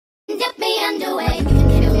underway. You can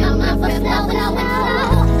kill my mind for flow when I will.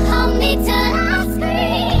 Hold me till I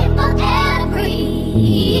scream forever.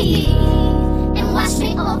 And wash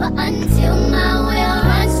me over until my will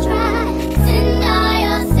runs dry. Send all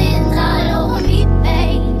your sins all over me,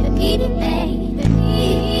 baby, baby, baby.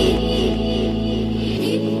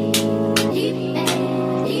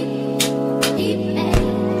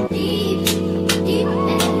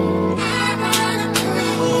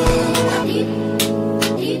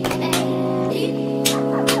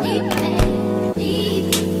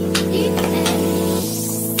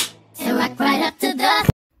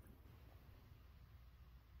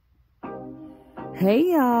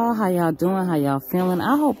 Hey y'all, how y'all doing? How y'all feeling?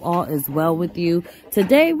 I hope all is well with you.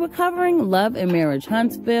 Today we're covering Love and Marriage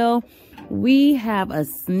Huntsville. We have a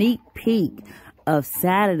sneak peek of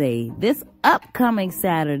Saturday, this upcoming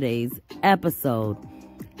Saturday's episode.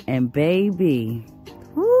 And baby,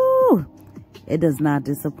 whoo, it does not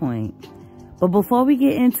disappoint. But before we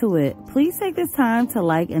get into it, please take this time to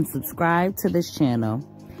like and subscribe to this channel.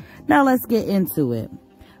 Now let's get into it.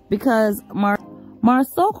 Because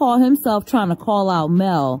Marsau called himself trying to call out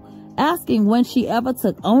Mel, asking when she ever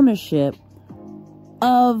took ownership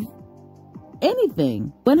of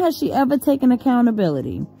anything. When has she ever taken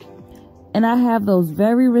accountability? And I have those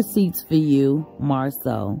very receipts for you,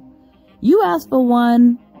 Marsau. You asked for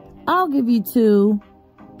one, I'll give you two,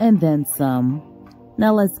 and then some.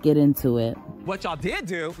 Now let's get into it. What y'all did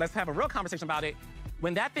do, let's have a real conversation about it.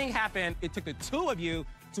 When that thing happened, it took the two of you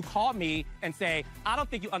to call me and say, I don't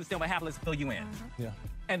think you understand what happened, let's fill you in. Yeah.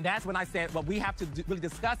 And that's when I said, well, we have to really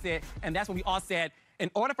discuss it. And that's when we all said, in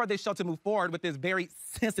order for this show to move forward with this very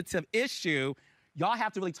sensitive issue, y'all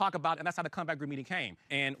have to really talk about it. And that's how the comeback group meeting came.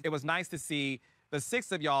 And it was nice to see the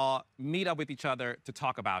six of y'all meet up with each other to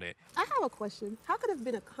talk about it. I have a question. How could it have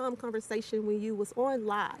been a calm conversation when you was on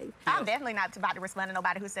live? I'm definitely not about to respond to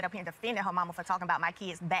nobody who sit up here and defended her mama for talking about my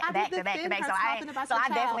kids back to back. So I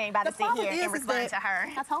definitely ain't about to sit here and respond to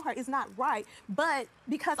her. I told her it's not right, but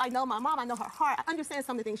because I know my mom, I know her heart, I understand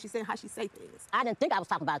some of the things she said and how she say things. I didn't think I was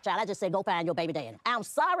talking about a child. I just said, go find your baby daddy. I'm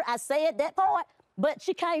sorry I said that part, but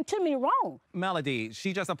she came to me wrong. Melody,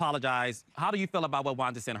 she just apologized. How do you feel about what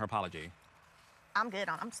Wanda said in her apology? I'm good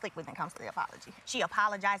on. I'm slick when it comes to the apology. She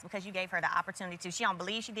apologized because you gave her the opportunity to. She don't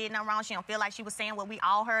believe she did nothing wrong. She don't feel like she was saying what we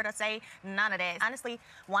all heard her say. None of that. Honestly,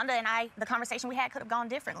 Wanda and I, the conversation we had could have gone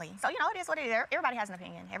differently. So, you know, it is what it is. Everybody has an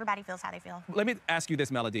opinion. Everybody feels how they feel. Let me ask you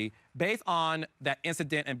this, Melody. Based on that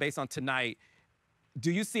incident and based on tonight,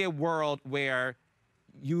 do you see a world where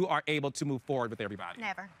you are able to move forward with everybody?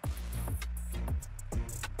 Never.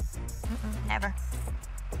 Never.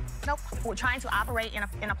 Nope. We're trying to operate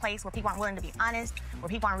in a place where people aren't willing to be honest, where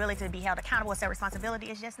people aren't willing to be held accountable. It's their responsibility.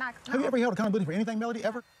 It's just not. No. Have you ever held accountability for anything, Melody,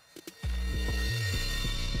 ever?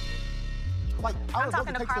 Like, I'm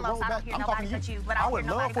talking to Carlos. I don't hear nobody but you. But I would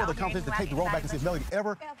love for the conversation to take the role back and see if Melody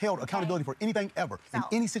ever held accountability for anything ever in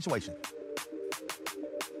any situation.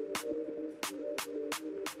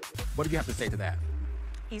 What do you have to say to that?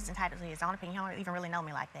 He's entitled to his own opinion. He don't even really know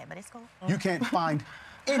me like that, but it's cool. You can't find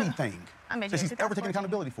anything that she's ever taken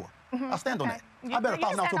accountability for. I'll stand on that. I bet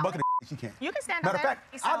 $1,000 to a bucket of she can. You can stand on that. Matter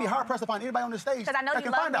of fact, I'd be hard-pressed to find anybody on the stage that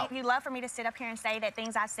can find out. You love for me to sit up here and say that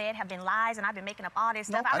things I said have been lies and I've been making up all this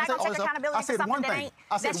stuff. I'm not going to take accountability for something that ain't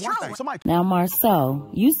that's true. Now,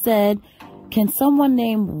 Marsau, you said, can someone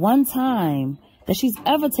name one time that she's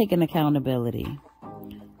ever taken accountability?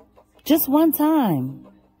 Just one time.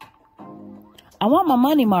 I want my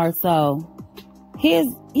money, Marsau. Here's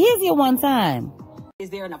your one time. Is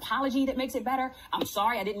there an apology that makes it better? I'm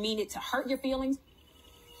sorry, I didn't mean it to hurt your feelings.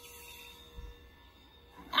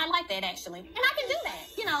 I like that, actually. And I can do that.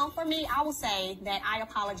 You know, for me, I will say that I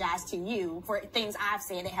apologize to you for things I've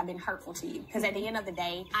said that have been hurtful to you. Because at the end of the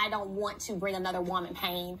day, I don't want to bring another woman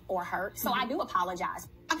pain or hurt. So I do apologize.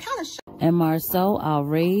 I'm kind of shocked. And Marsau, I'll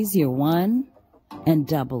raise your one and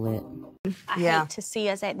double it. I hate to see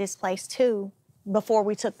us at this place, too. Before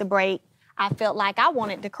we took the break, I felt like I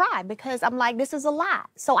wanted to cry because I'm like, this is a lot.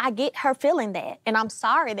 So I get her feeling that. And I'm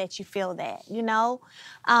sorry that you feel that, you know?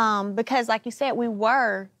 Because like you said, we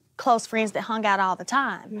were close friends that hung out all the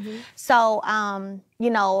time. So, you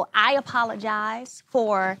know, I apologize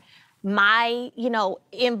for my, you know,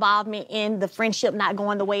 involvement in the friendship not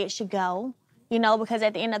going the way it should go. You know, because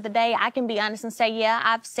at the end of the day, I can be honest and say, yeah,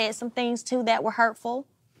 I've said some things too that were hurtful.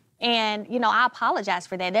 And, you know, I apologize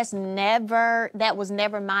for that. That was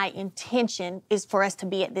never my intention, is for us to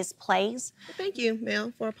be at this place. Thank you,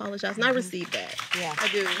 Mel, for apologizing. I received that. Yeah. I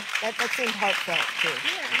do. That seemed heartfelt, too.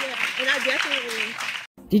 Yeah. And I definitely...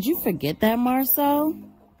 Did you forget that, Marsau?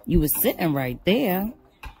 You were sitting right there.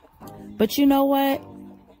 But you know what?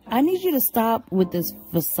 I need you to stop with this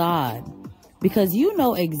facade. because you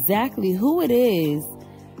know exactly who it is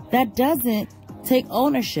that doesn't take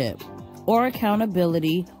ownership or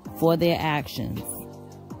accountability for their actions.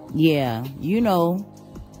 Yeah, you know,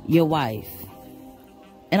 your wife.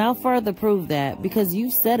 And I'll further prove that because you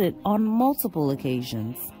said it on multiple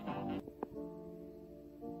occasions.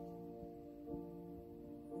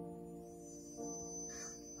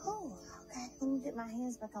 Oh, okay. Let me get my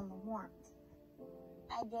hands back on the warmth.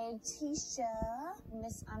 I gave Tisha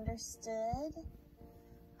misunderstood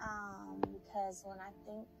because when I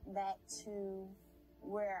think back to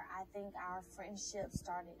where I think our friendship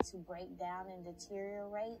started to break down and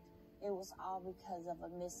deteriorate, it was all because of a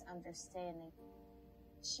misunderstanding.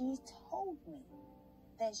 She told me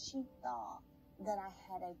that she thought that I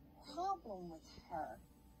had a problem with her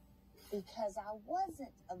because I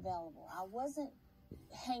wasn't available. I wasn't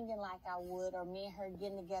hanging like I would, or me and her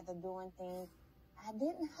getting together doing things. I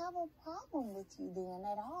didn't have a problem with you then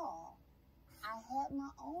at all. I had my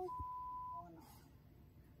own going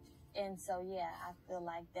on. And so, yeah, I feel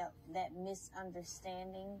like that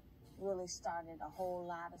misunderstanding really started a whole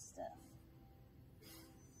lot of stuff.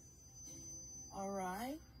 All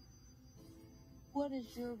right. What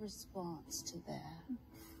is your response to that?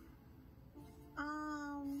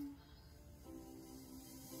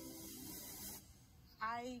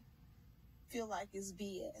 I feel like it's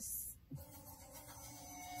BS.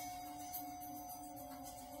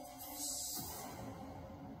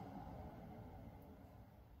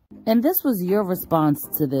 And this was your response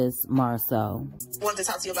to this, Marsau. Wanted to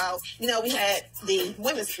talk to you about, we had the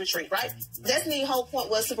women's retreat, right? Destiny's whole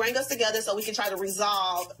point was to bring us together so we can try to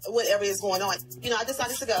resolve whatever is going on. I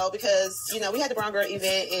decided to go because, we had the Brown Girl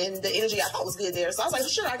event and the energy I thought was good there. So I was like,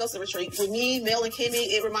 sure, I go to the retreat. With me, Mel, and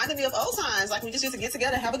Kimmy, it reminded me of old times. Like we just used to get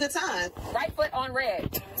together and have a good time. Right foot on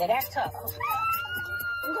red. Now that's tough.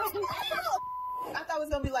 I thought it was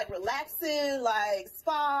going to be like relaxing, like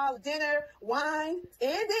spa, dinner, wine.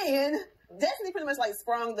 And then Destiny pretty much like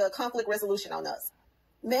sprung the conflict resolution on us.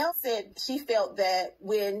 Mel said she felt that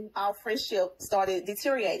when our friendship started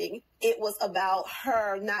deteriorating, it was about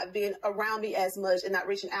her not being around me as much and not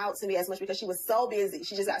reaching out to me as much because she was so busy.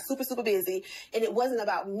 She just got super, super busy. And it wasn't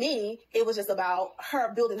about me. It was just about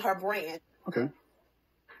her building her brand. Okay.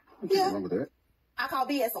 Yeah. Wrong with that. I call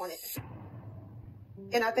BS on it.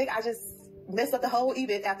 And I think I just messed up the whole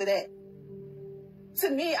event after that. To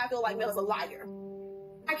me, I feel like Mel is a liar.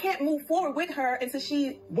 I can't move forward with her until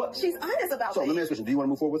she's honest about it. So let me ask you a question. Do you want to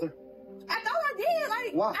move forward with her? I thought I did.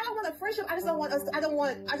 Like, why? I don't want a friendship. I just don't want us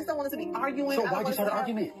to be arguing. So why did you start an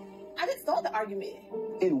argument? I didn't start the argument.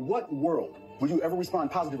 In what world would you ever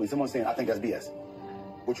respond positively to someone saying, I think that's BS?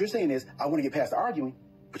 What you're saying is, I want to get past the arguing,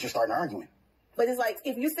 but you're starting arguing. But it's like,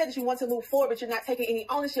 if you said that you want to move forward, but you're not taking any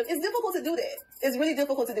ownership, it's difficult to do that. It's really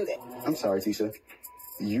difficult to do that. I'm sorry, Tisha.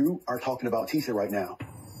 You are talking about Tisha right now.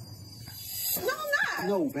 No, I'm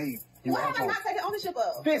not. No, babe. What am I not taking ownership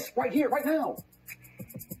of? This, right here, right now.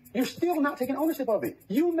 You're still not taking ownership of it.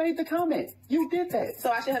 You made the comment. You did that. So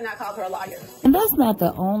I should have not called her a liar. And that's not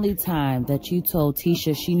the only time that you told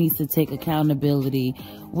Tisha she needs to take accountability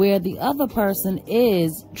where the other person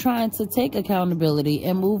is trying to take accountability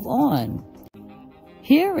and move on.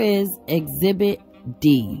 Here is Exhibit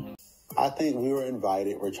D. I think we were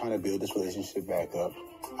invited. We're trying to build this relationship back up.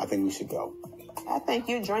 I think we should go. I think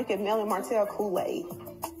you're drinking Mel and Martell Kool-Aid.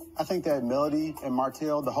 I think that Melody and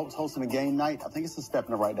Martell, the hosting a game night, I think it's a step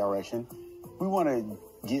in the right direction. We want to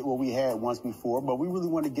get what we had once before, but we really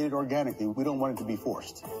want to get it organically. We don't want it to be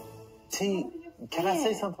forced. T, can I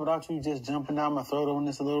say something without you just jumping down my throat on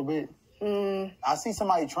this a little bit? I see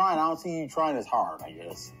somebody trying. I don't see you trying as hard, I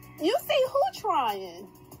guess. You see who trying?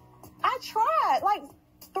 I tried like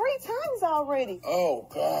 3 times already. Oh,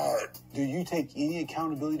 God. Do you take any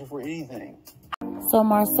accountability for anything? So,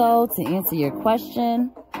 Marsau, to answer your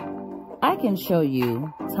question, I can show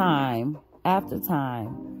you time after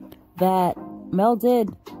time that Mel did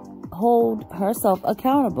hold herself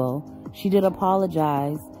accountable. She did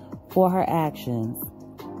apologize for her actions.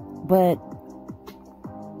 But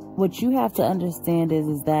what you have to understand is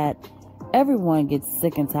that everyone gets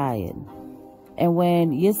sick and tired. And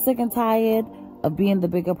when you're sick and tired of being the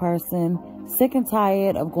bigger person, sick and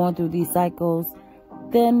tired of going through these cycles,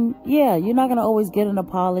 then yeah, you're not going to always get an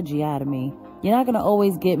apology out of me. You're not going to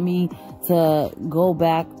always get me to go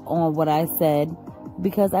back on what I said,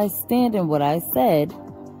 because I stand in what I said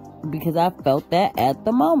because I felt that at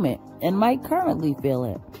the moment and might currently feel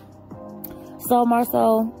it. So,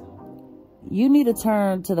 Marsau, you need to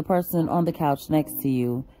turn to the person on the couch next to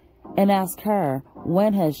you and ask her,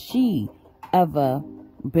 when has she ever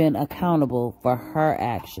been accountable for her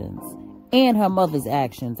actions and her mother's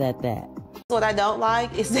actions at that? What I don't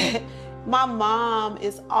like is that My mom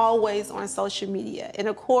is always on social media. And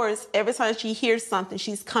of course, every time she hears something,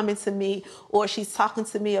 she's coming to me or she's talking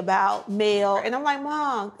to me about Mel. And I'm like,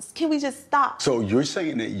 Mom, can we just stop? So you're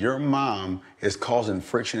saying that your mom is causing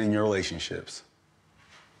friction in your relationships?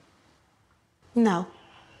 No.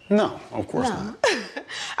 No, of course not.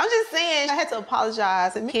 I'm just saying I had to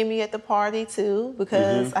apologize and Kimmy at the party too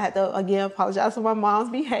because I had to again apologize for my mom's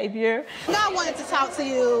behavior. Now I wanted to talk to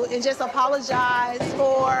you and just apologize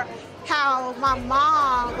for how my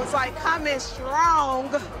mom was like coming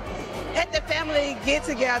strong at the family get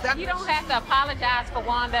together. You don't have to apologize for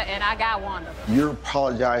Wanda, and I got Wanda. You're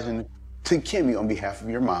apologizing to Kimmy on behalf of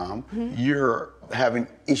your mom. You're having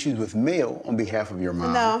issues with Mel on behalf of your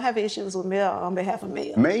mom. No, I'm having issues with Mel on behalf of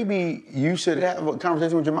Mel. Maybe you should have a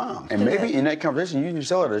conversation with your mom. And maybe in that conversation, you just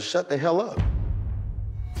tell her to shut the hell up.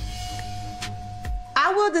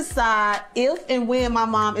 I will decide if and when my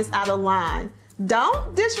mom is out of line.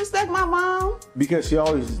 Don't disrespect my mom. Because she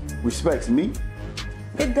always respects me.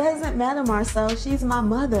 It doesn't matter, Marsau. She's my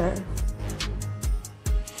mother.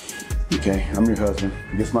 Okay, I'm your husband.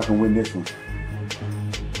 I guess I can win this one.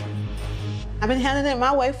 I've been handling it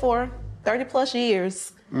my way for 30 plus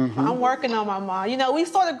years. I'm working on my mom. You know, we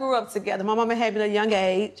sort of grew up together. My mama had me at a young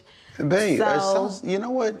age. Babe, you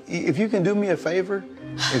know what? If you can do me a favor,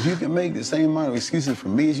 if you can make the same amount of excuses for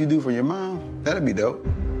me as you do for your mom, that'd be dope.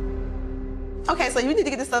 Okay, so you need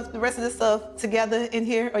to get the rest of this stuff together in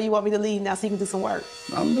here, or you want me to leave now so you can do some work?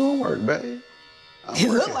 I'm doing work, babe.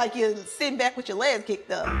 You look like you're sitting back with your legs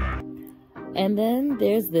kicked up. And then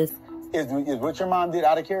there's this. Is what your mom did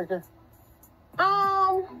out of character?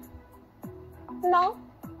 No.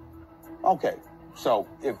 Okay, so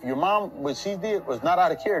if your mom, what she did was not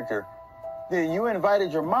out of character, then you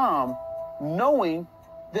invited your mom knowing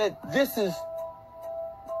that this is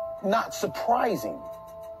not surprising.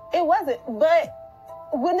 It wasn't, but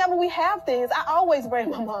whenever we have things, I always bring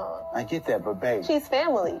my mom. I get that, but babe. She's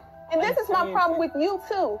family. And this is my problem with you,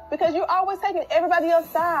 too, because you're always taking everybody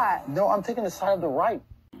else's side. No, I'm taking the side of the right.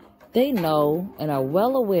 They know and are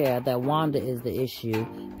well aware that Wanda is the issue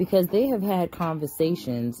because they have had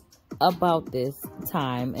conversations about this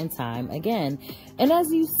time and time again. And as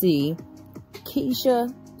you see, Tisha,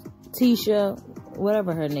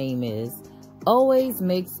 whatever her name is, always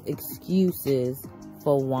makes excuses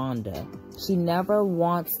for Wanda. She never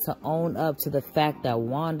wants to own up to the fact that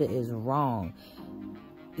Wanda is wrong.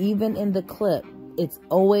 Even in the clip, it's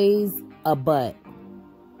always a but.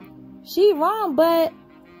 She wrong, but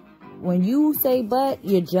when you say but,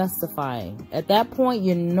 you're justifying. At that point,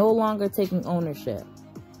 you're no longer taking ownership.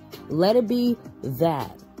 Let it be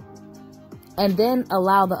that. And then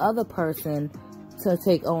allow the other person to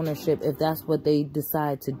take ownership if that's what they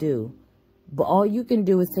decide to do. But all you can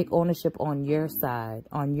do is take ownership on your side,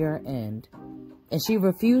 on your end. And she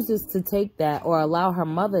refuses to take that or allow her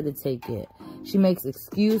mother to take it. She makes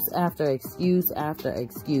excuse after excuse after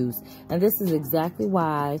excuse. And this is exactly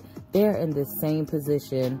why they're in the same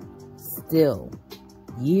position still,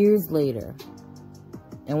 years later.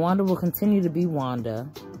 And Wanda will continue to be Wanda,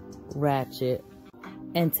 ratchet,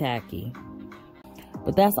 and tacky.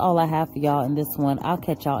 But that's all I have for y'all in this one. I'll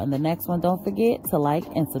catch y'all in the next one. Don't forget to like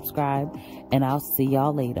and subscribe. And I'll see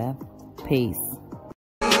y'all later. Peace.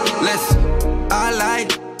 Listen, I like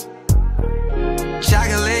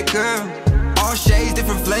chocolate girl, all shades,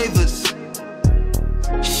 different flavors.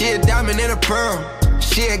 She a diamond and a pearl.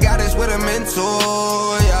 She a goddess with a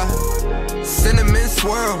mentor, yeah. Cinnamon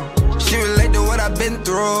swirl. She relate to what I've been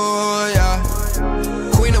through, yeah.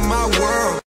 Queen of my world.